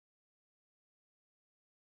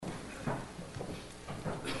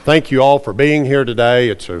Thank you all for being here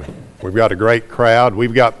today. We've got a great crowd.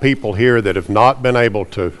 We've got people here that have not been able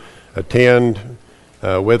to attend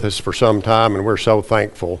with us for some time, and we're so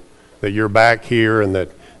thankful that you're back here and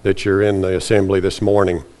that you're in the assembly this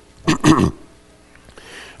morning. I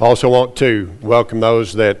also want to welcome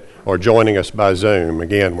those that are joining us by Zoom.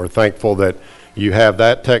 Again, we're thankful that you have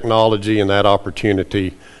that technology and that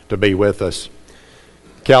opportunity to be with us.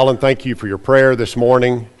 Callan, thank you for your prayer this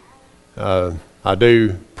morning. I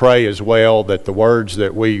do pray as well that the words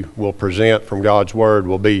that we will present from God's Word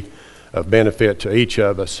will be of benefit to each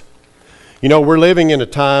of us. You know, we're living in a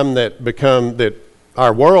time that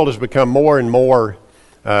our world has become more and more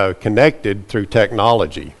connected through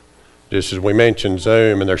technology. Just as we mentioned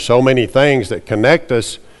Zoom, and there's so many things that connect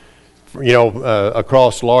us,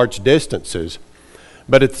 across large distances.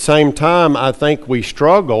 But at the same time, I think we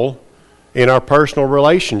struggle in our personal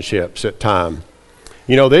relationships at times.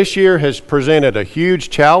 You know, this year has presented a huge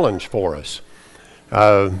challenge for us.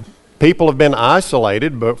 People have been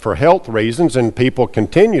isolated, but for health reasons, and people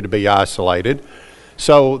continue to be isolated.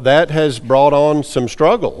 So that has brought on some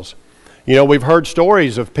struggles. You know, we've heard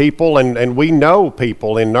stories of people, and we know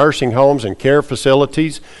people in nursing homes and care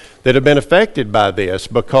facilities that have been affected by this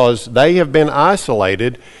because they have been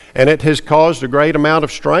isolated, and it has caused a great amount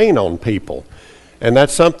of strain on people. And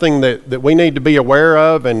that's something that we need to be aware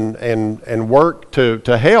of and work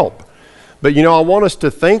to help. But, you know, I want us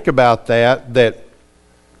to think about that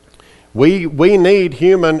we need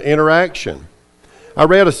human interaction. I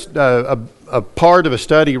read a part of a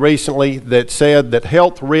study recently that said that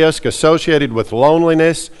health risks associated with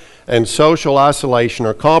loneliness and social isolation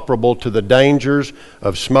are comparable to the dangers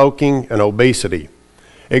of smoking and obesity.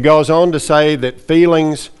 It goes on to say that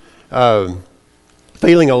feeling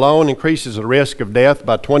alone increases the risk of death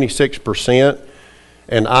by 26%,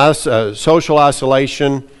 and social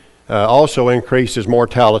isolation also increases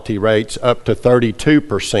mortality rates up to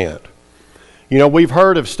 32%. You know, we've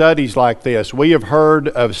heard of studies like this. We have heard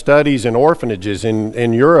of studies in orphanages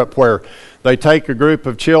in Europe where they take a group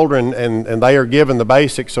of children and they are given the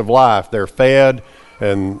basics of life. They're fed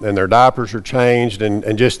and their diapers are changed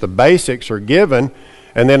and just the basics are given.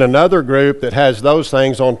 And then another group that has those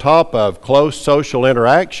things on top of close social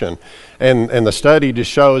interaction. And the study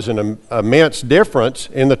just shows an immense difference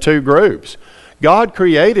in the two groups. God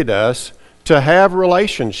created us to have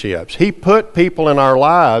relationships. He put people in our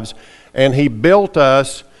lives, and He built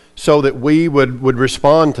us so that we would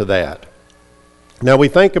respond to that. Now we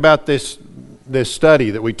think about this study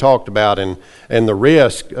that we talked about and the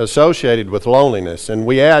risk associated with loneliness, and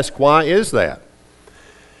we ask, why is that?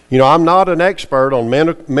 You know, I'm not an expert on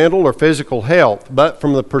mental or physical health, but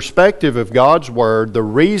from the perspective of God's Word, the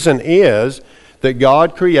reason is that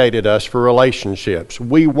God created us for relationships.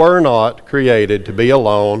 We were not created to be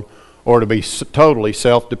alone or to be totally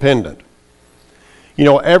self-dependent. You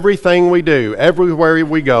know, everything we do, everywhere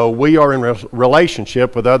we go, we are in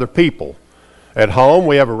relationship with other people. At home,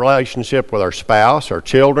 we have a relationship with our spouse, our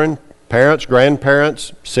children, parents,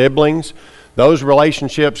 grandparents, siblings. Those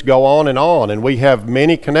relationships go on, and we have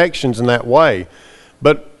many connections in that way.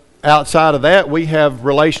 But outside of that, we have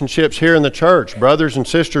relationships here in the church, brothers and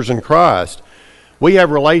sisters in Christ. We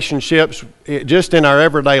have relationships just in our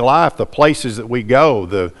everyday life, the places that we go,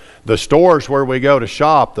 the stores where we go to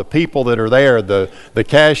shop, the people that are there, the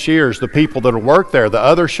cashiers, the people that work there, the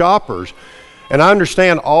other shoppers. And I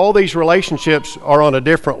understand all these relationships are on a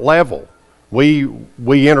different level. We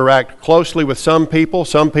interact closely with some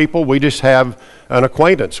people we just have an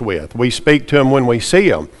acquaintance with. We speak to them when we see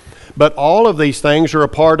them. But all of these things are a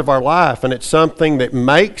part of our life, and it's something that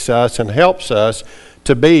makes us and helps us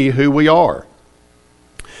to be who we are.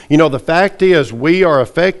 You know, the fact is we are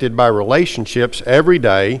affected by relationships every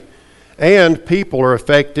day, and people are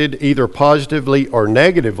affected either positively or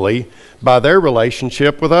negatively by their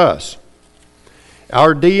relationship with us.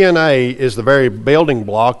 Our DNA is the very building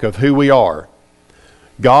block of who we are.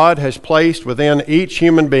 God has placed within each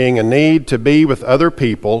human being a need to be with other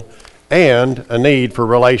people and a need for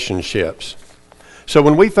relationships. So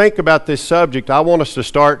when we think about this subject, I want us to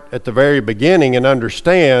start at the very beginning and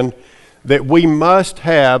understand that we must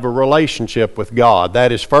have a relationship with God.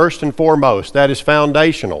 That is first and foremost. That is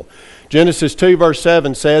foundational. Genesis 2 verse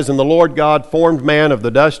 7 says, "And the Lord God formed man of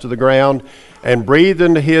the dust of the ground and breathed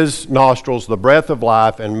into his nostrils the breath of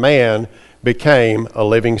life, and man became a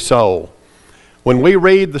living soul." When we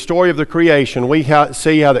read the story of the creation, we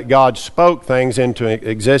see how that God spoke things into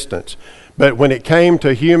existence. But when it came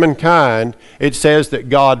to humankind, it says that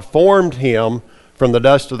God formed him from the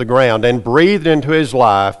dust of the ground and breathed into his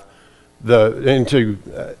life, into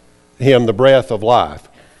him the breath of life.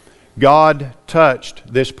 God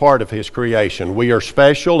touched this part of His creation. We are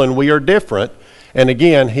special and we are different. And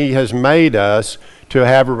again, He has made us to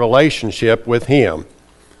have a relationship with Him.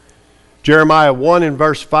 Jeremiah 1 and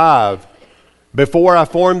verse 5, before I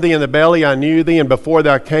formed thee in the belly, I knew thee, and before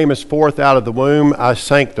thou camest forth out of the womb, I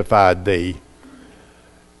sanctified thee.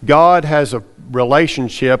 God has a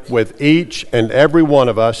relationship with each and every one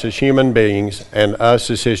of us as human beings and us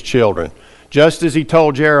as His children. Just as He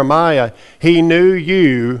told Jeremiah, He knew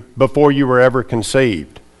you before you were ever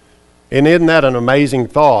conceived. And isn't that an amazing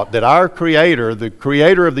thought, that our Creator, the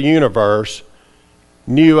Creator of the universe,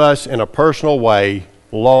 knew us in a personal way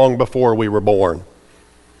long before we were born.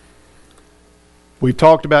 We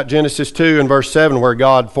talked about Genesis 2 and verse 7 where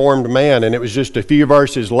God formed man, and it was just a few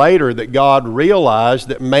verses later that God realized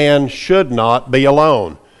that man should not be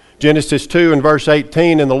alone. Genesis 2 and verse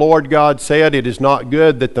 18, and the Lord God said, it is not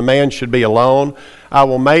good that the man should be alone. I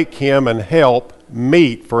will make him an help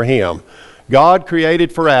meet for him. God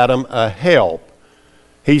created for Adam a help.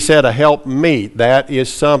 He said a help meet. That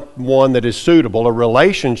is someone that is suitable, a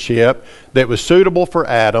relationship that was suitable for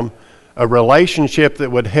Adam, a relationship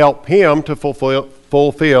that would help him to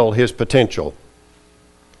fulfill his potential.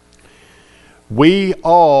 We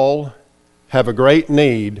all have a great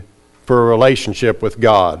need for a relationship with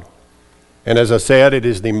God. And as I said, it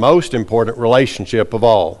is the most important relationship of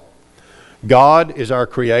all. God is our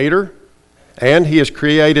Creator, and He has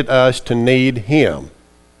created us to need Him.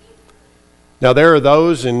 Now, there are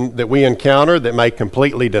those that we encounter that may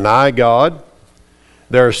completely deny God.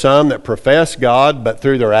 There are some that profess God, but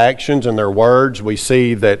through their actions and their words, we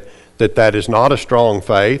see that is not a strong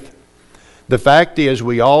faith. The fact is,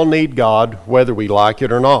 we all need God, whether we like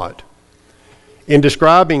it or not. In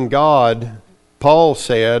describing God, Paul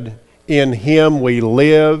said, in Him we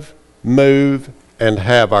live, move, and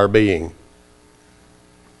have our being.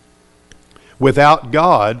 Without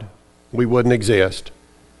God, we wouldn't exist.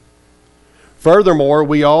 Furthermore,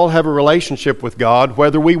 we all have a relationship with God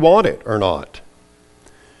whether we want it or not.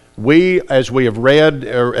 We, as we have read,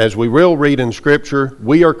 or as we will read in Scripture,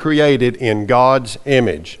 we are created in God's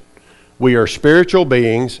image. We are spiritual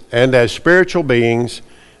beings, and as spiritual beings,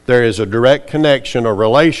 there is a direct connection or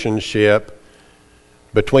relationship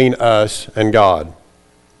between us and God.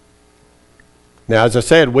 Now, as I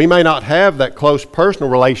said, we may not have that close personal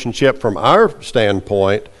relationship from our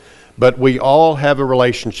standpoint, but we all have a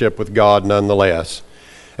relationship with God nonetheless.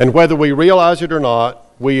 And whether we realize it or not,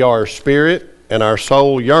 we are spirit and our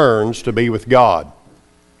soul yearns to be with God.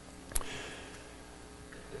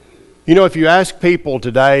 You know, if you ask people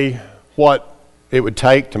today what it would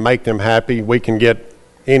take to make them happy, we can get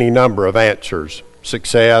any number of answers.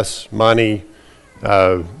 Success, money,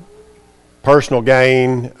 personal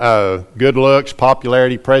gain, good looks,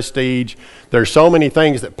 popularity, prestige. There's so many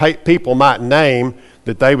things that people might name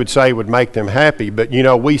that they would say would make them happy. But, you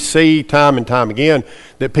know, we see time and time again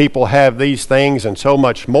that people have these things and so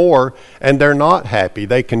much more, and they're not happy.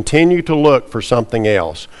 They continue to look for something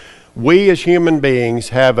else. We as human beings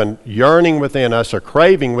have a yearning within us, a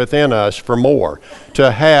craving within us for more,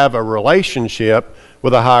 to have a relationship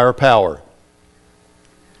with a higher power.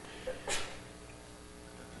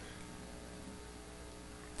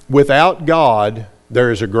 Without God,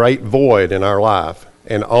 there is a great void in our life,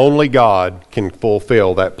 and only God can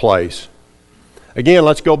fulfill that place. Again,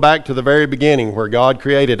 let's go back to the very beginning where God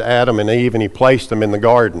created Adam and Eve and He placed them in the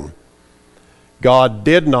garden. God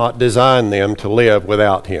did not design them to live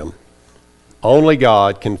without Him. Only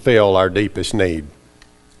God can fill our deepest need.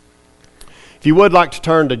 If you would like to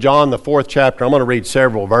turn to John, the 4th chapter, I'm going to read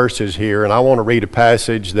several verses here, and I want to read a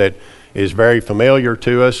passage that is very familiar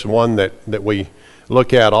to us, one that we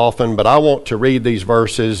look at often, but I want to read these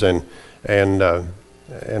verses and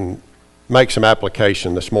make some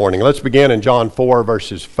application this morning. Let's begin in John 4,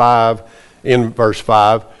 verse 5.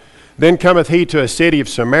 Then cometh he to a city of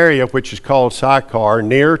Samaria, which is called Sychar,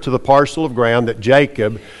 near to the parcel of ground that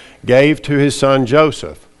Jacob gave to his son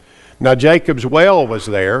Joseph. Now Jacob's well was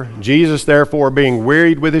there. Jesus, therefore, being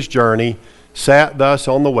wearied with his journey, sat thus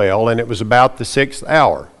on the well, and it was about the 6th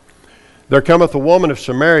hour. There cometh a woman of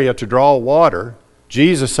Samaria to draw water.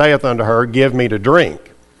 Jesus saith unto her, Give me to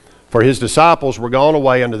drink. For his disciples were gone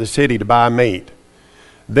away unto the city to buy meat.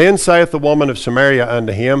 Then saith the woman of Samaria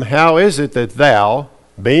unto him, How is it that thou,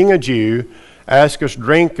 being a Jew, askest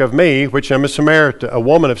drink of me, which am a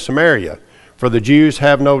woman of Samaria? For the Jews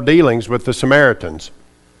have no dealings with the Samaritans.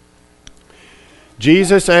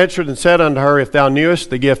 Jesus answered and said unto her, If thou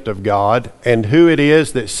knewest the gift of God, and who it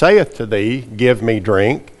is that saith to thee, Give me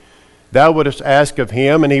drink, thou wouldst ask of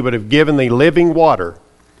him, and he would have given thee living water.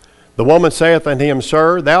 The woman saith unto him,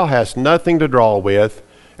 Sir, thou hast nothing to draw with,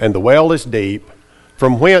 and the well is deep.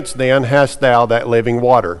 From whence then hast thou that living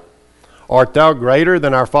water? Art thou greater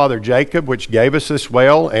than our father Jacob, which gave us this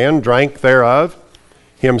well, and drank thereof,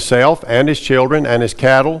 himself, and his children, and his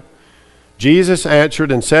cattle? Jesus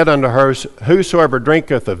answered and said unto her, Whosoever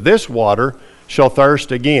drinketh of this water shall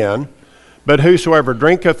thirst again, but whosoever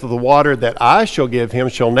drinketh of the water that I shall give him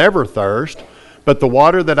shall never thirst, but the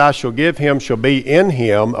water that I shall give him shall be in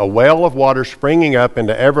him a well of water springing up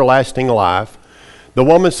into everlasting life. The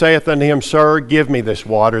woman saith unto him, Sir, give me this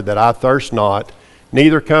water, that I thirst not,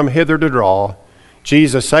 neither come hither to draw.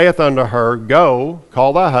 Jesus saith unto her, Go,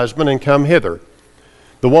 call thy husband, and come hither.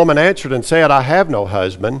 The woman answered and said, I have no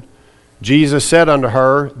husband. Jesus said unto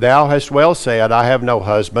her, Thou hast well said, I have no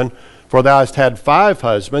husband, for thou hast had 5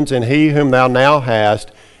 husbands, and he whom thou now hast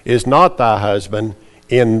is not thy husband.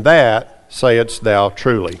 In that sayest thou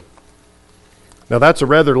truly. Now that's a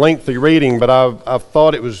rather lengthy reading, but I've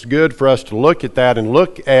thought it was good for us to look at that and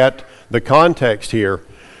look at the context here.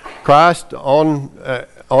 Christ,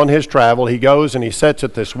 on his travel, he goes and he sits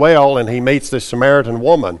at this well and he meets this Samaritan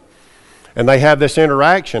woman. And they have this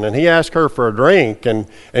interaction, and he asks her for a drink, and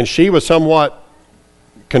she was somewhat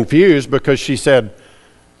confused because she said,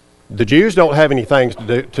 the Jews don't have anything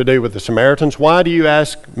to do with the Samaritans. Why do you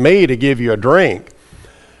ask me to give you a drink?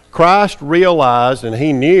 Christ realized, and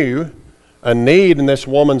he knew, a need in this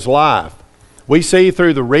woman's life. We see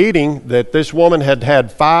through the reading that this woman had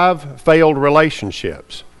had 5 failed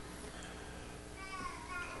relationships.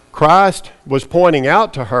 Christ was pointing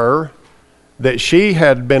out to her that she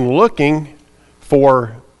had been looking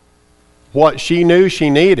for what she knew she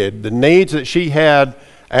needed, the needs that she had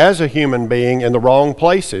as a human being, in the wrong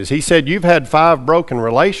places. He said, you've had 5 broken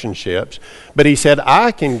relationships, but he said,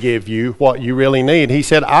 I can give you what you really need. He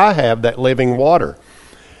said, I have that living water.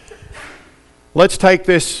 Let's take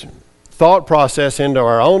this thought process into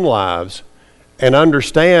our own lives and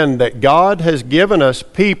understand that God has given us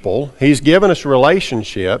people, he's given us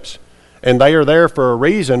relationships, and they are there for a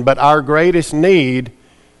reason, but our greatest need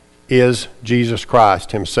is Jesus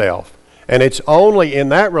Christ himself. And it's only in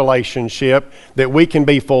that relationship that we can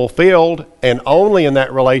be fulfilled, and only in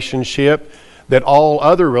that relationship that all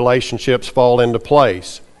other relationships fall into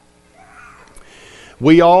place.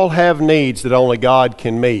 We all have needs that only God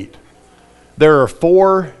can meet. There are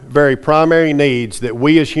 4 very primary needs that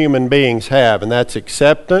we as human beings have, and that's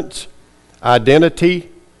acceptance,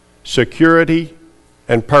 identity, security,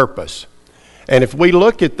 and purpose. And if we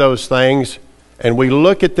look at those things, and we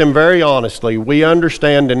look at them very honestly, we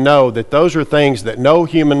understand and know that those are things that no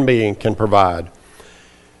human being can provide.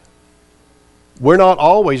 We're not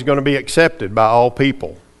always going to be accepted by all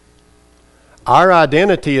people. Our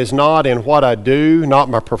identity is not in what I do, not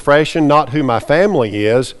my profession, not who my family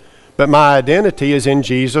is, but my identity is in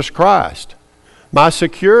Jesus Christ. My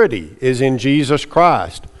security is in Jesus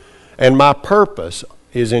Christ. And my purpose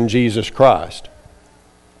is in Jesus Christ.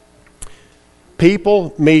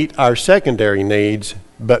 People meet our secondary needs,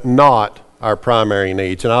 but not our primary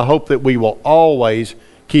needs. And I hope that we will always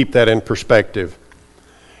keep that in perspective.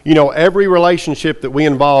 You know, every relationship that we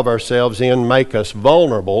involve ourselves in make us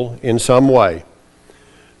vulnerable in some way.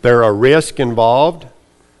 There are risks involved.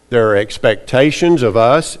 There are expectations of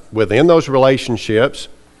us within those relationships.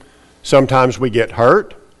 Sometimes we get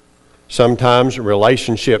hurt. Sometimes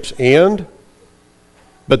relationships end.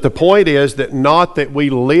 But the point is that not that we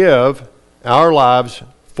live our lives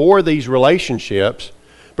for these relationships,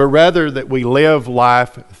 but rather that we live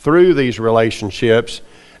life through these relationships,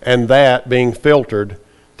 and that being filtered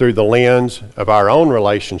through the lens of our own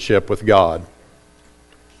relationship with God.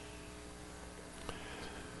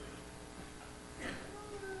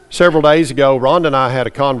 Several days ago, Rhonda and I had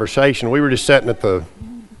a conversation. We were just sitting at the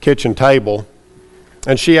kitchen table,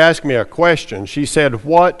 and she asked me a question. She said,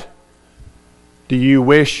 what do you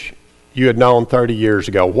wish you had known 30 years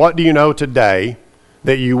ago? What do you know today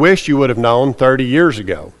that you wish you would have known 30 years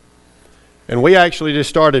ago? And we actually just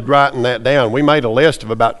started writing that down. We made a list of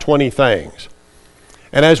about 20 things.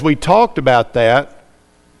 And as we talked about that,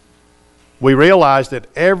 we realized that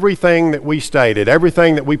everything that we stated,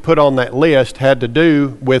 everything that we put on that list had to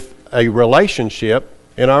do with a relationship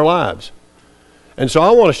in our lives. And so I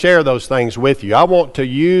want to share those things with you. I want to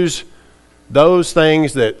use those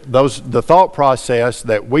things, the thought process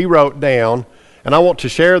that we wrote down, and I want to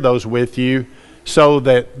share those with you so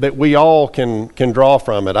that we all can draw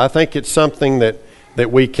from it. I think it's something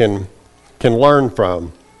that we can learn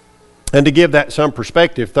from. And to give that some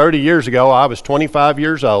perspective, 30 years ago, I was 25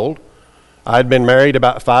 years old. I'd been married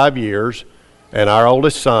about 5 years, and our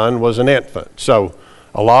oldest son was an infant. So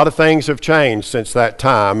a lot of things have changed since that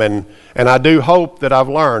time, and I do hope that I've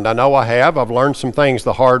learned. I know I have. I've learned some things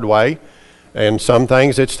the hard way. And some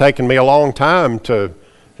things it's taken me a long time to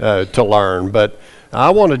learn. But I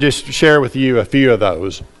want to just share with you a few of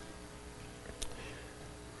those.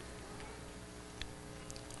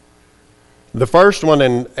 The first one,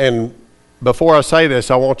 and before I say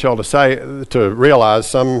this, I want y'all to realize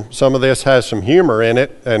some of this has some humor in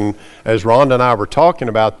it, and as Rhonda and I were talking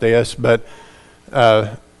about this, but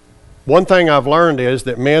one thing I've learned is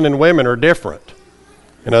that men and women are different.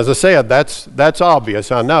 And as I said, that's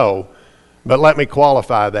obvious, I know, but let me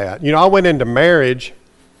qualify that. You know, I went into marriage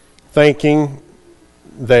thinking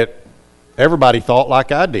that everybody thought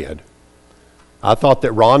like I did. I thought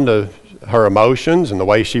that Rhonda, her emotions and the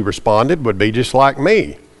way she responded would be just like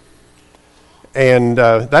me. And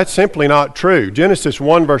that's simply not true. Genesis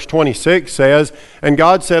 1 verse 26 says, "And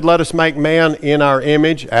God said, let us make man in our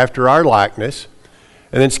image after our likeness."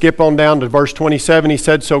 And then skip on down to verse 27. He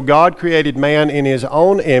said, "So God created man in his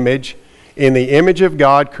own image. In the image of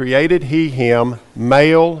God created he him,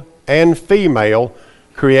 male and female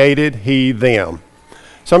created he them."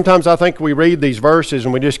 Sometimes I think we read these verses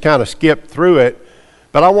and we just kind of skip through it.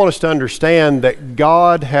 But I want us to understand that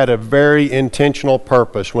God had a very intentional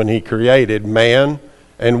purpose when he created man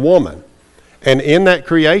and woman. And in that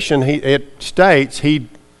creation, it states he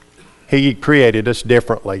created us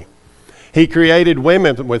differently. He created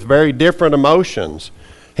women with very different emotions.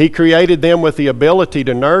 He created them with the ability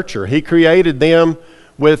to nurture. He created them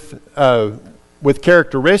with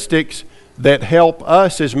characteristics that help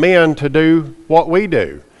us as men to do what we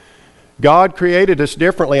do. God created us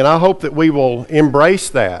differently, and I hope that we will embrace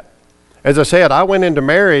that. As I said, I went into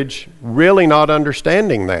marriage really not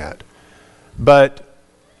understanding that. But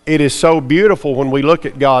it is so beautiful when we look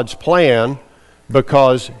at God's plan,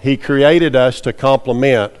 because he created us to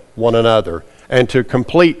complement one another and to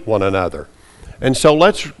complete one another. And so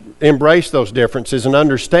let's embrace those differences and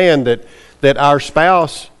understand that our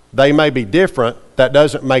spouse, they may be different. That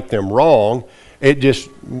doesn't make them wrong.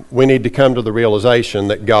 We need to come to the realization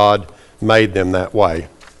that God made them that way.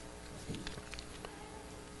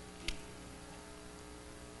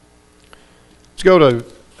 Let's go to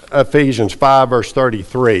Ephesians 5 verse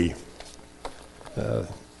 33.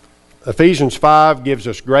 Ephesians 5 gives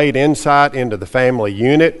us great insight into the family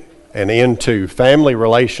unit and into family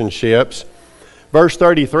relationships. Verse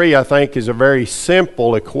 33, I think, is a very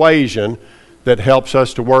simple equation that helps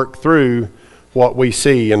us to work through what we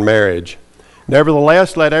see in marriage.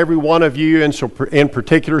 "Nevertheless, let every one of you in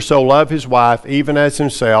particular so love his wife, even as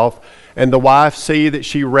himself, and the wife see that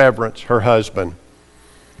she reverence her husband."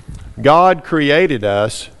 God created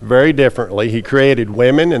us very differently. He created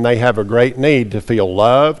women, and they have a great need to feel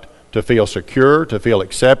loved, to feel secure, to feel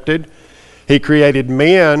accepted. He created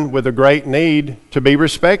men with a great need to be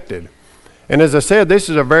respected. And as I said, this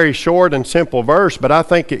is a very short and simple verse, but I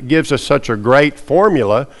think it gives us such a great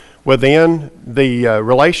formula within the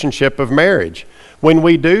relationship of marriage. When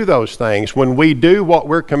we do those things, when we do what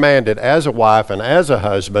we're commanded as a wife and as a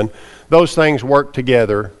husband, those things work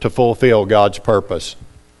together to fulfill God's purpose.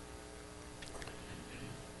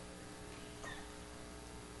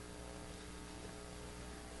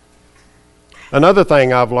 Another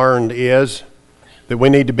thing I've learned is that we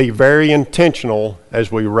need to be very intentional as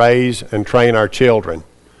we raise and train our children.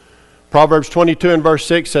 Proverbs 22 and verse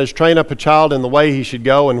 6 says, "Train up a child in the way he should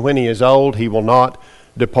go, and when he is old, he will not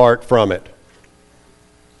depart from it."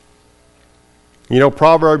 You know,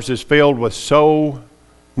 Proverbs is filled with so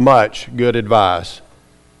much good advice.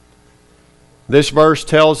 This verse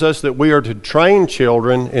tells us that we are to train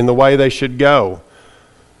children in the way they should go.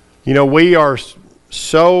 You know, we are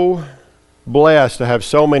so blessed to have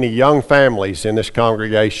so many young families in this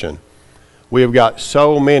congregation. We have got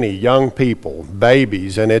so many young people,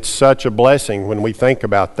 babies, and it's such a blessing when we think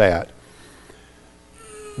about that.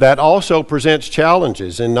 That also presents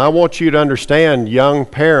challenges, and I want you to understand, young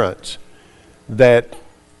parents, that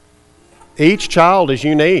each child is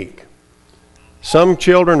unique. Some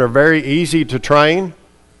children are very easy to train,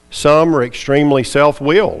 some are extremely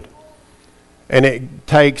self-willed, and it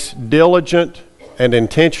takes diligent and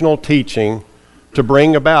intentional teaching to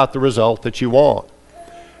bring about the result that you want.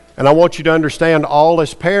 And I want you to understand, all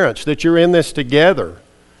as parents, that you're in this together.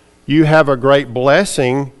 You have a great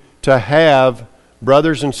blessing to have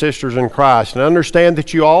brothers and sisters in Christ, and understand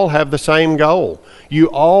that you all have the same goal. You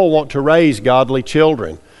all want to raise godly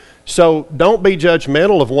children. So don't be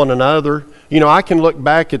judgmental of one another. You know, I can look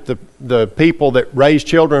back at the people that raised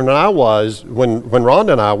children when I was, when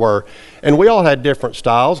Rhonda and I were, and we all had different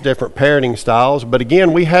styles, different parenting styles, but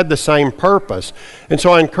again, we had the same purpose. And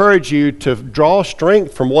so I encourage you to draw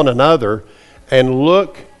strength from one another and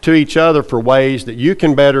look to each other for ways that you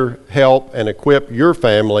can better help and equip your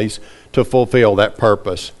families to fulfill that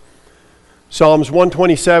purpose. Psalms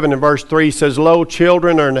 127 and verse 3 says, Lo,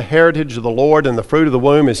 children are an heritage of the Lord, and the fruit of the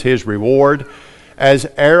womb is his reward. As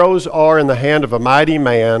arrows are in the hand of a mighty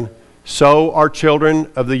man, so are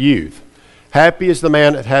children of the youth. Happy is the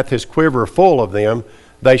man that hath his quiver full of them.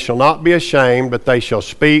 They shall not be ashamed, but they shall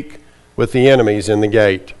speak with the enemies in the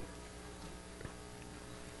gate.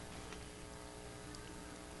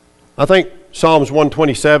 I think Psalms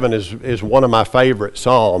 127 is one of my favorite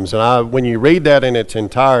psalms, and when you read that in its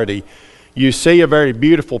entirety, you see a very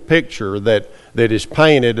beautiful picture that is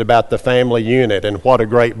painted about the family unit and what a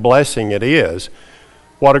great blessing it is.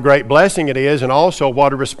 What a great blessing it is, and also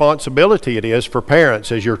what a responsibility it is for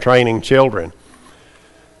parents as you're training children.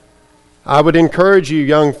 I would encourage you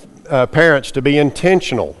young parents to be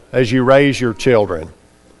intentional as you raise your children.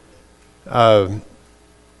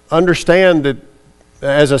 Understand that,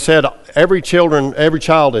 as I said, every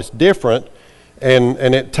child is different,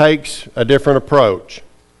 and it takes a different approach.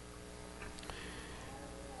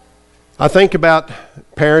 I think about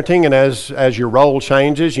parenting, and as your role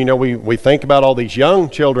changes, we think about all these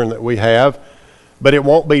young children that we have, but it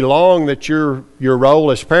won't be long that your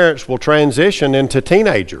role as parents will transition into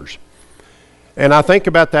teenagers. And I think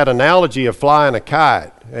about that analogy of flying a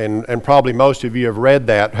kite, and probably most of you have read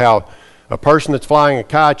that, how a person that's flying a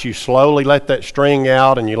kite, you slowly let that string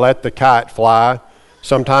out and you let the kite fly.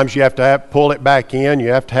 Sometimes you have to pull it back in, you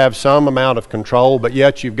have to have some amount of control, but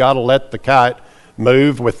yet you've got to let the kite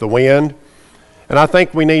move with the wind. And I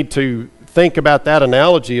think we need to think about that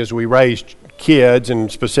analogy as we raise kids,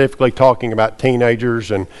 and specifically talking about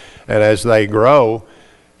teenagers and as they grow.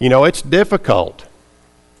 It's difficult.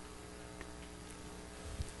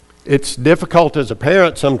 It's difficult as a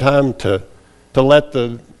parent sometimes to let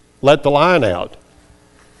the line out.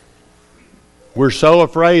 We're so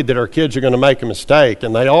afraid that our kids are going to make a mistake,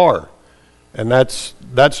 and they are. And that's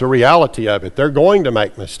the reality of it. They're going to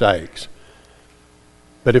make mistakes.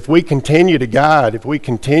 But if we continue to guide, if we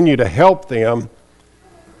continue to help them,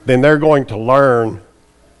 then they're going to learn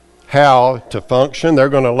how to function. They're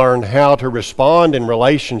going to learn how to respond in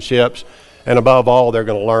relationships. And above all, they're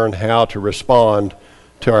going to learn how to respond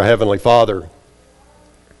to our Heavenly Father.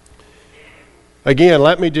 Again,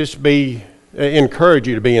 let me just encourage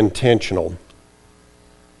you to be intentional.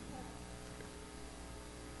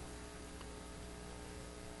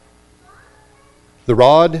 The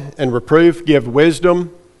rod and reproof give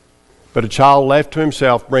wisdom, but a child left to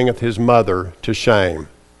himself bringeth his mother to shame.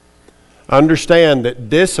 Understand that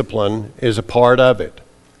discipline is a part of it.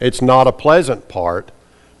 It's not a pleasant part,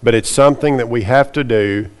 but it's something that we have to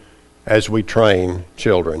do as we train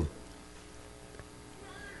children.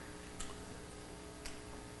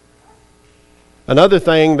 Another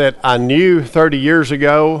thing that I knew 30 years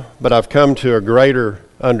ago, but I've come to a greater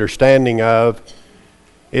understanding of,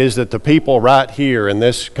 is that the people right here in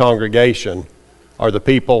this congregation are the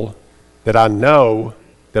people that I know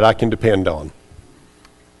that I can depend on.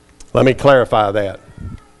 Let me clarify that.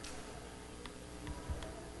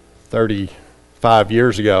 35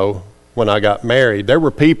 years ago, when I got married, there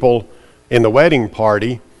were people in the wedding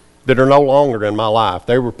party that are no longer in my life.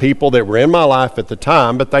 There were people that were in my life at the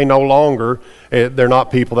time, but they're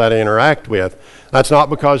not people that I interact with. That's not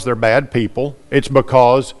because they're bad people. It's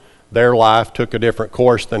because their life took a different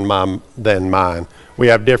course than mine. We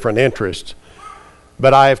have different interests.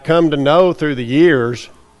 But I have come to know through the years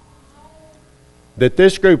that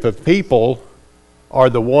this group of people are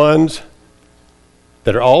the ones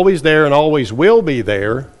that are always there and always will be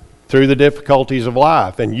there through the difficulties of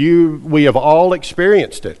life. And we have all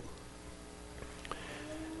experienced it.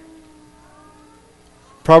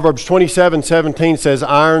 Proverbs 27:17 says,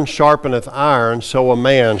 Iron sharpeneth iron, so a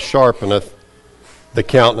man sharpeneth the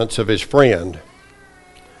countenance of his friend.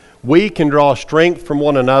 We can draw strength from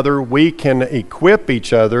one another. We can equip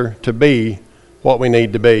each other to be what we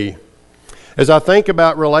need to be. As I think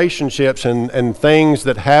about relationships and things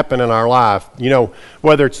that happen in our life,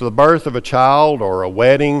 whether it's the birth of a child or a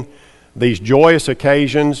wedding, these joyous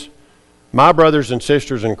occasions, my brothers and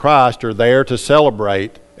sisters in Christ are there to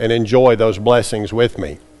celebrate and enjoy those blessings with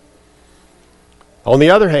me. On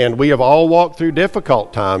the other hand, we have all walked through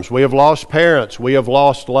difficult times. We have lost parents. We have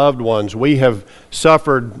lost loved ones. We have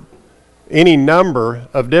suffered any number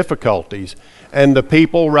of difficulties. And the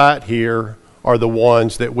people right here are the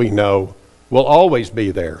ones that we know will always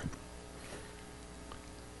be there.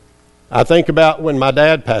 I think about when my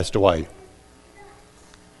dad passed away.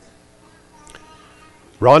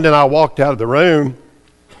 Rhonda and I walked out of the room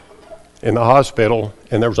in the hospital,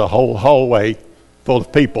 and there was a whole hallway full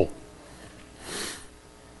of people.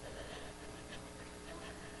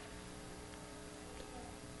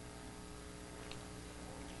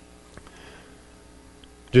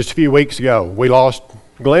 Just a few weeks ago, we lost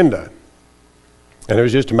Glenda. And it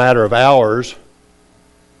was just a matter of hours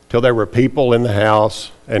till there were people in the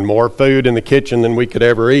house and more food in the kitchen than we could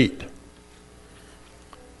ever eat.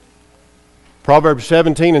 Proverbs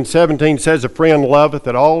 17:17 says, "A friend loveth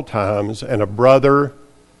at all times, and a brother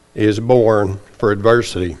is born for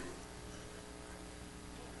adversity."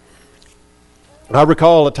 I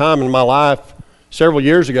recall a time in my life several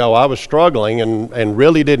years ago, I was struggling and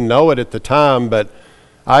really didn't know it at the time, but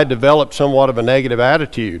I developed somewhat of a negative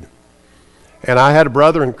attitude. And I had a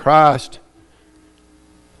brother in Christ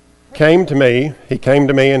came to me. He came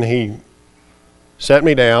to me and he sat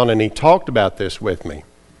me down and he talked about this with me.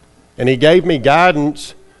 And he gave me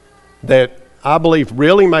guidance that I believe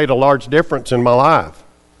really made a large difference in my life.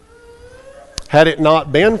 Had it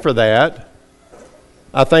not been for that,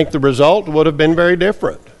 I think the result would have been very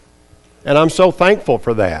different. And I'm so thankful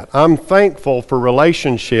for that. I'm thankful for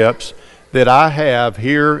relationships that I have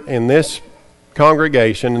here in this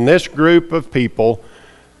congregation, in this group of people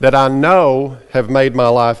that I know have made my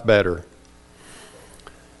life better.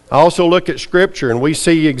 I also look at Scripture and we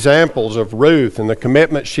see examples of Ruth and the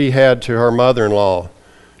commitment she had to her mother-in-law,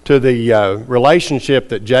 to the relationship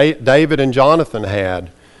that David and Jonathan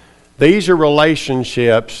had. These are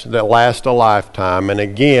relationships that last a lifetime and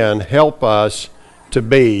again help us to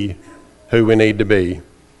be who we need to be.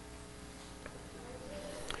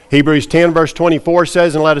 Hebrews 10 verse 24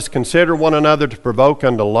 says, "And let us consider one another to provoke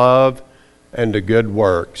unto love and to good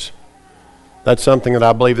works." That's something that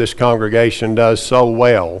I believe this congregation does so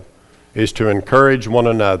well, is to encourage one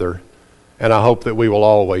another, and I hope that we will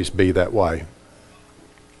always be that way.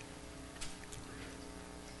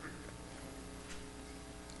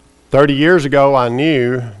 "30 years ago I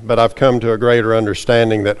knew, but I've come to a greater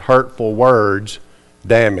understanding that hurtful words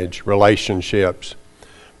damage relationships.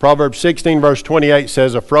 Proverbs 16 verse 28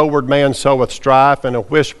 says, "A froward man soweth strife, and a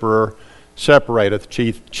whisperer separateth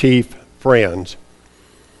chief friends."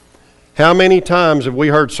 How many times have we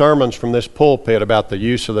heard sermons from this pulpit about the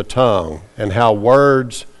use of the tongue and how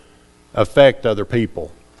words affect other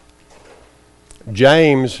people?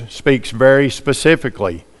 James speaks very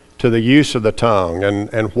specifically to the use of the tongue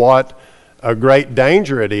and what a great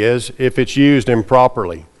danger it is if it's used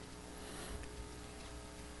improperly.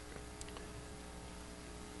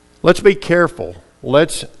 Let's be careful.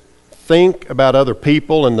 Let's think about other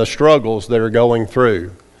people and the struggles they're going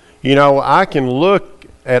through. You know, I can look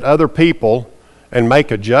at other people and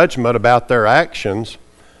make a judgment about their actions.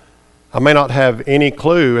 I may not have any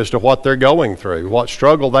clue as to what they're going through, what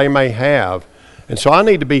struggle they may have. And so I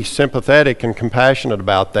need to be sympathetic and compassionate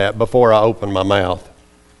about that before I open my mouth.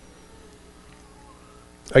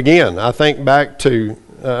 Again, I think back to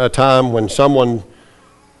a time when someone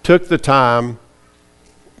took the time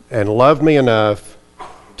and loved me enough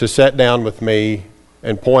to sit down with me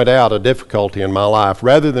and point out a difficulty in my life.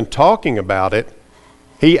 Rather than talking about it,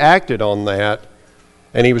 he acted on that,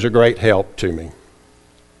 and he was a great help to me.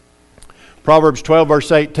 Proverbs 12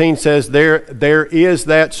 verse 18 says, there is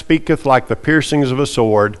that speaketh like the piercings of a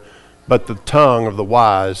sword, but the tongue of the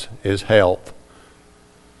wise is health.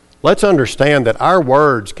 Let's understand that our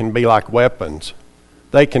words can be like weapons.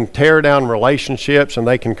 They can tear down relationships and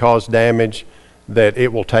they can cause damage that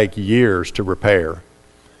it will take years to repair.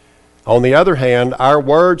 On the other hand, our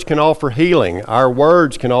words can offer healing. Our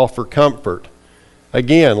words can offer comfort.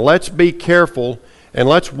 Again, let's be careful and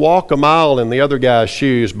let's walk a mile in the other guy's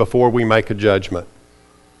shoes before we make a judgment.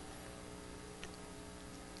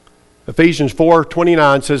 Ephesians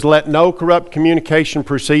 4:29 says, "Let no corrupt communication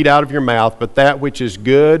proceed out of your mouth, but that which is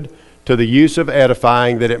good to the use of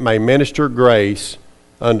edifying, that it may minister grace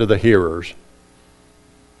unto the hearers."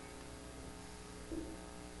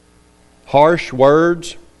 Harsh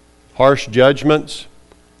words, harsh judgments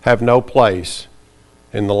have no place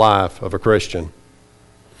in the life of a Christian.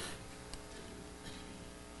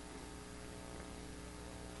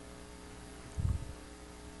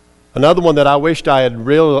 Another one that I wished I had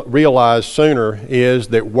realized sooner is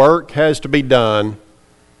that work has to be done,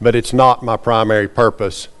 but it's not my primary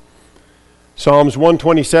purpose. Psalms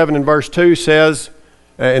 127 and verse 2 says,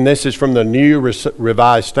 and this is from the New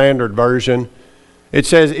Revised Standard Version, it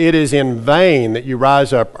says, "It is in vain that you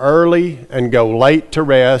rise up early and go late to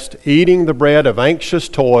rest, eating the bread of anxious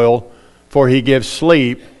toil, for he gives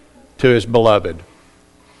sleep to his beloved."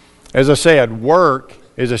 As I said, work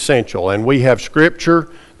is essential, and we have Scripture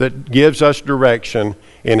that gives us direction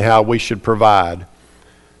in how we should provide.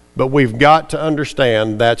 But we've got to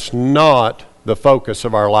understand that's not the focus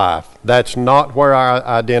of our life. That's not where our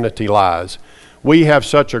identity lies. We have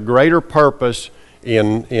such a greater purpose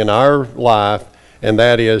in our life, and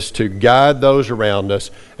that is to guide those around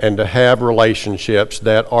us and to have relationships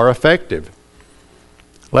that are effective.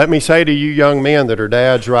 Let me say to you young men that are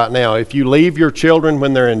dads right now, if you leave your children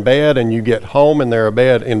when they're in bed and you get home and they're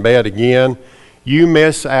in bed again, you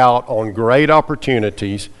miss out on great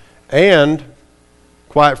opportunities and,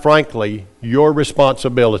 quite frankly, your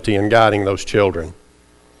responsibility in guiding those children.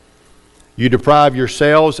 You deprive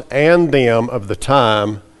yourselves and them of the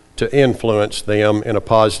time to influence them in a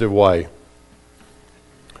positive way.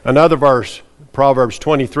 Another verse, Proverbs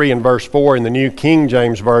 23 and verse 4 in the New King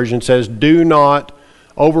James Version says, "Do not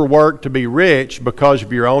overwork to be rich because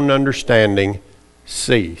of your own understanding.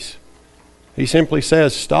 Cease." He simply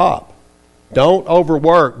says, stop. Don't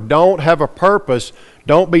overwork. Don't have a purpose.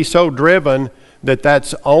 Don't be so driven that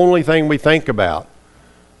that's the only thing we think about.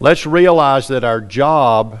 Let's realize that our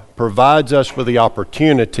job provides us with the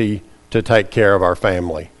opportunity to take care of our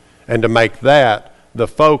family and to make that the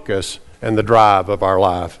focus and the drive of our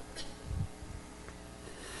life.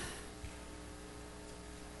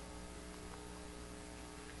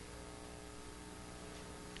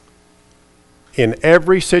 In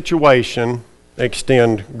every situation,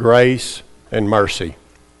 extend grace and mercy.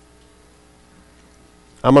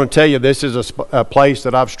 I'm going to tell you, this is a place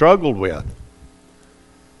that I've struggled with.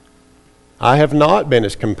 I have not been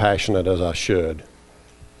as compassionate as I should.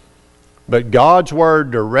 But God's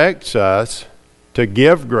Word directs us to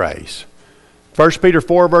give grace. 1 Peter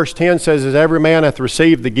 4 verse 10 says, "As every man hath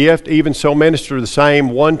received the gift, even so minister the same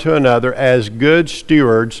one to another as good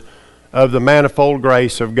stewards of the manifold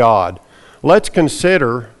grace of God." Let's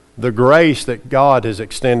consider the grace that God has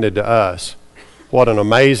extended to us. What an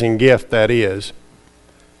amazing gift that is.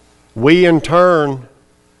 We in turn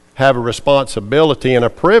have a responsibility and a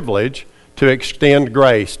privilege to extend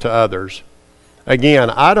grace to others. Again,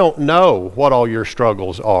 I don't know what all your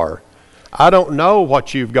struggles are. I don't know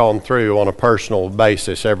what you've gone through on a personal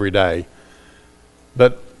basis every day.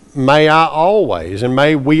 But may I always, and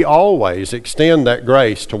may we always, extend that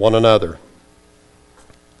grace to one another.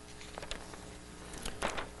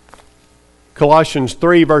 Colossians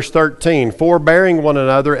 3 verse 13, "Forbearing one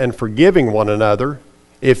another and forgiving one another,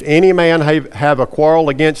 if any man have a quarrel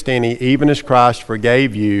against any, even as Christ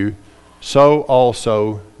forgave you, so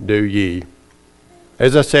also do ye."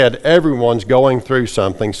 As I said, everyone's going through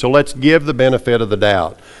something, so let's give the benefit of the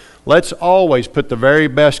doubt. Let's always put the very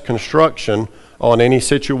best construction on any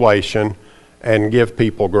situation and give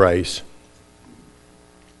people grace.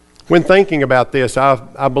 When thinking about this,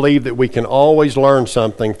 I believe that we can always learn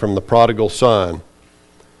something from the prodigal son.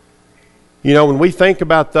 You know, when we think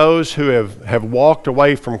about those who have walked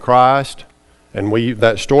away from Christ, and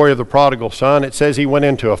that story of the prodigal son, it says he went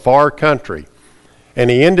into a far country. And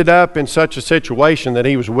he ended up in such a situation that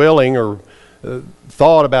he was willing or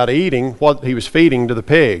thought about eating what he was feeding to the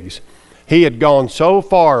pigs. He had gone so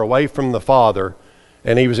far away from the Father,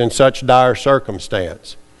 and he was in such dire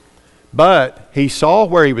circumstance. But he saw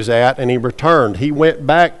where he was at, and he returned. He went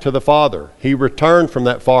back to the Father. He returned from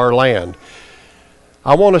that far land.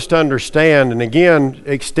 I want us to understand, and again,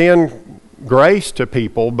 extend grace to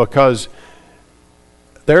people, because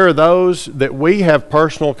there are those that we have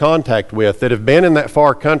personal contact with that have been in that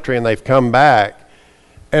far country and they've come back,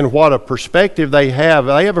 and what a perspective they have.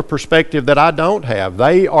 They have a perspective that I don't have.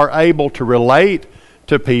 They are able to relate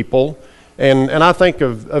to people, and I think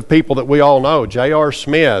of people that we all know, J.R.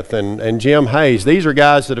 Smith and Jim Hayes. These are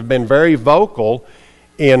guys that have been very vocal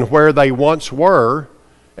in where they once were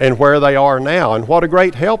and where they are now, and what a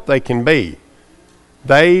great help they can be.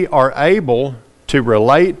 They are able to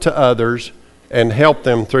relate to others and help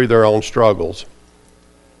them through their own struggles.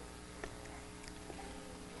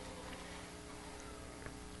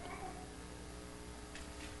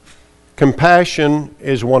 Compassion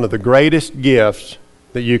is one of the greatest gifts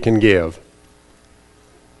that you can give.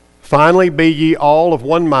 Finally, be ye all of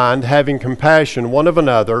one mind, having compassion one of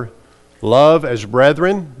another, love as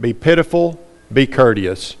brethren, be pitiful, be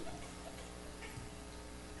courteous.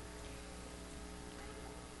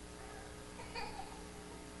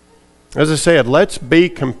 As I said, let's be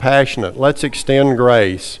compassionate. Let's extend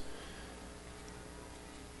grace.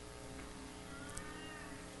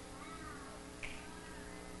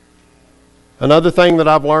 Another thing that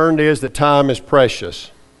I've learned is that time is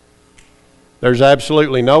precious. There's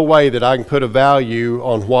absolutely no way that I can put a value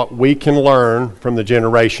on what we can learn from the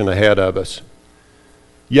generation ahead of us.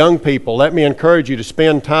 Young people, let me encourage you to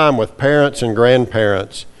spend time with parents and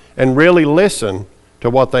grandparents and really listen to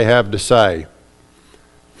what they have to say.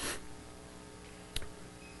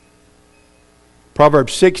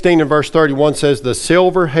 Proverbs 16 and verse 31 says, "The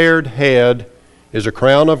silver-haired head is a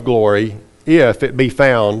crown of glory, if it be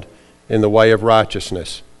found in the way of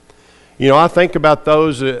righteousness." You know, I think about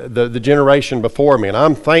those, the generation before me, and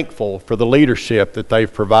I'm thankful for the leadership that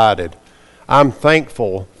they've provided. I'm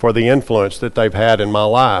thankful for the influence that they've had in my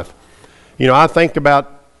life. You know, I think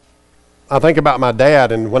about my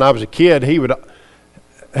dad, and when I was a kid,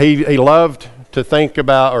 he loved to think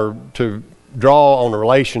about or to draw on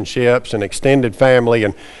relationships and extended family,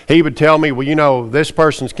 and he would tell me, well, you know, this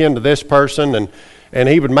person's kin to this person, and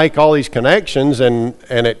he would make all these connections, and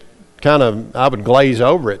it kind of, I would glaze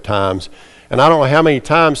over at times. And I don't know how many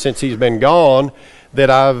times since he's been gone that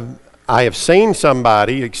I have seen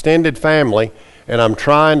somebody, extended family, and I'm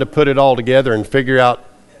trying to put it all together and figure out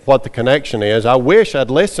what the connection is. I wish I'd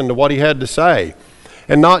listened to what he had to say.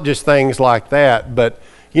 And not just things like that, but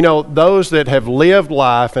you know, those that have lived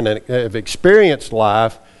life and have experienced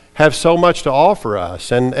life have so much to offer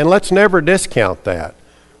us. And let's never discount that.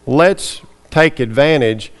 Let's take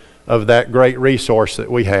advantage of that great resource that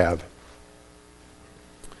we have.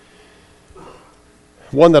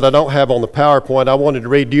 One that I don't have on the PowerPoint, I wanted to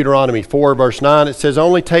read Deuteronomy 4, verse 9. It says,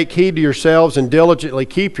 "Only take heed to yourselves and diligently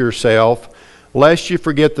keep yourself, lest you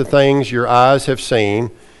forget the things your eyes have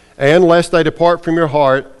seen, and lest they depart from your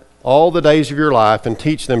heart all the days of your life, and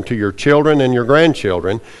teach them to your children and your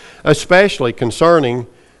grandchildren, especially concerning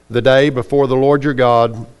the day before the Lord your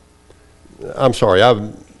God."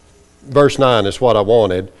 Verse 9 is what I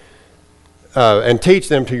wanted. "And teach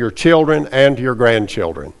them to your children and to your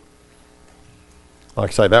grandchildren."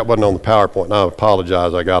 Like I say, that wasn't on the PowerPoint, and I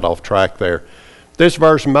apologize, I got off track there. This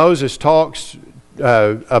verse, Moses talks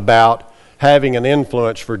about having an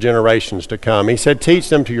influence for generations to come. He said, teach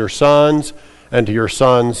them to your sons and to your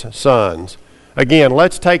sons' sons. Again,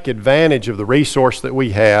 let's take advantage of the resource that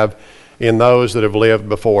we have in those that have lived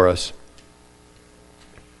before us.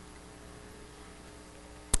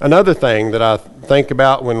 Another thing that I think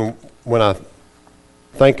about when I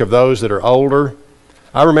think of those that are older,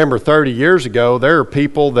 I remember 30 years ago, there are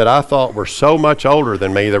people that I thought were so much older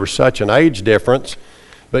than me. There was such an age difference.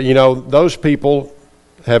 But you know, those people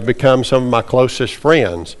have become some of my closest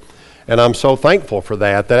friends. And I'm so thankful for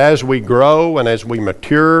that as we grow and as we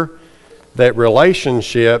mature, that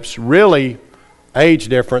relationships, really, age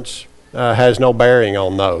difference has no bearing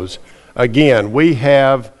on those. Again, we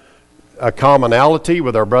have a commonality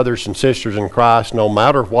with our brothers and sisters in Christ, no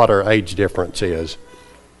matter what our age difference is.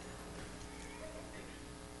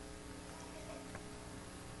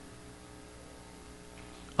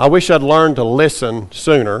 I wish I'd learned to listen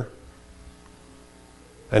sooner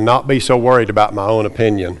and not be so worried about my own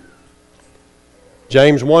opinion.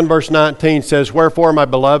 James 1 verse 19 says, "Wherefore, my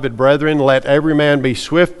beloved brethren, let every man be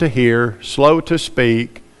swift to hear, slow to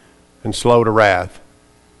speak, and slow to wrath."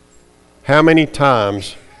 How many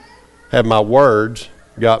times have my words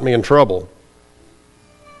got me in trouble?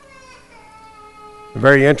 A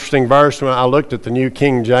very interesting verse when I looked at the New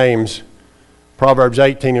King James, Proverbs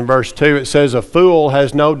 18 and verse 2, it says, "A fool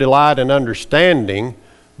has no delight in understanding,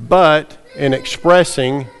 but in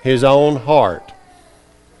expressing his own heart."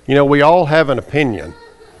 You know, we all have an opinion.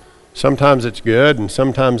 Sometimes it's good and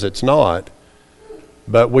sometimes it's not.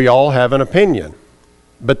 But we all have an opinion.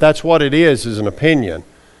 But that's what it is an opinion.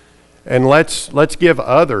 And let's give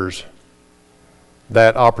others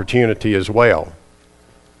that opportunity as well.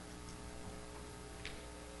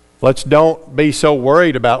 Let's don't be so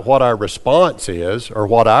worried about what our response is or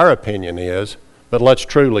what our opinion is, but let's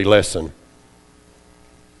truly listen.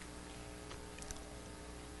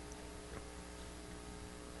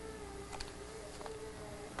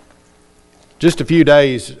 Just a few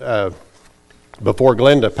days before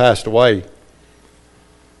Glenda passed away,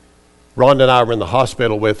 Rhonda and I were in the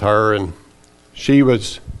hospital with her, and she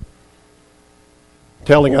was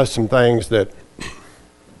telling us some things that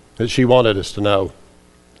she wanted us to know.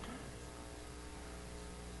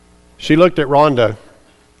 She looked at Rhonda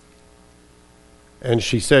and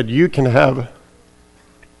she said, you can have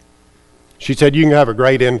a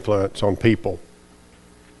great influence on people.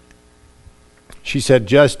 She said,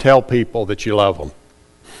 just tell people that you love them.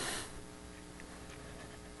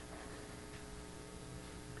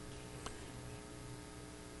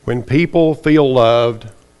 When people feel loved,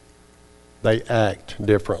 they act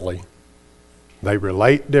differently. They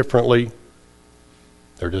relate differently.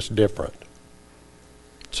 They're just different.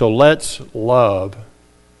 So let's love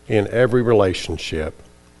in every relationship.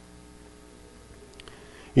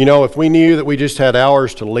 You know, if we knew that we just had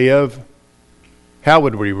hours to live, how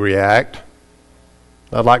would we react?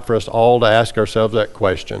 I'd like for us all to ask ourselves that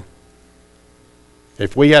question.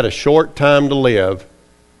 If we had a short time to live,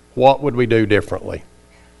 what would we do differently?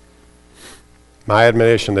 My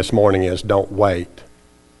admonition this morning is don't wait.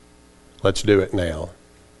 Let's do it now.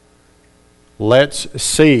 Let's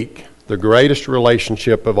seek the greatest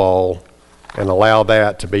relationship of all, and allow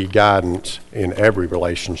that to be guidance in every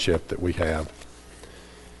relationship that we have.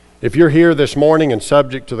 If you're here this morning and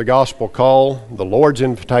subject to the gospel call, the Lord's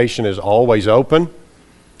invitation is always open.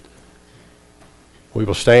 We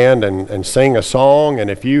will stand and sing a song, and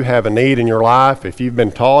if you have a need in your life, if you've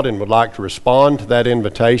been taught and would like to respond to that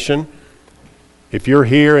invitation, if you're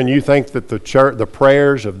here and you think that the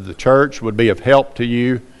prayers of the church would be of help to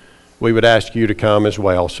you, we would ask you to come as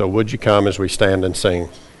well. So would you come as we stand and sing?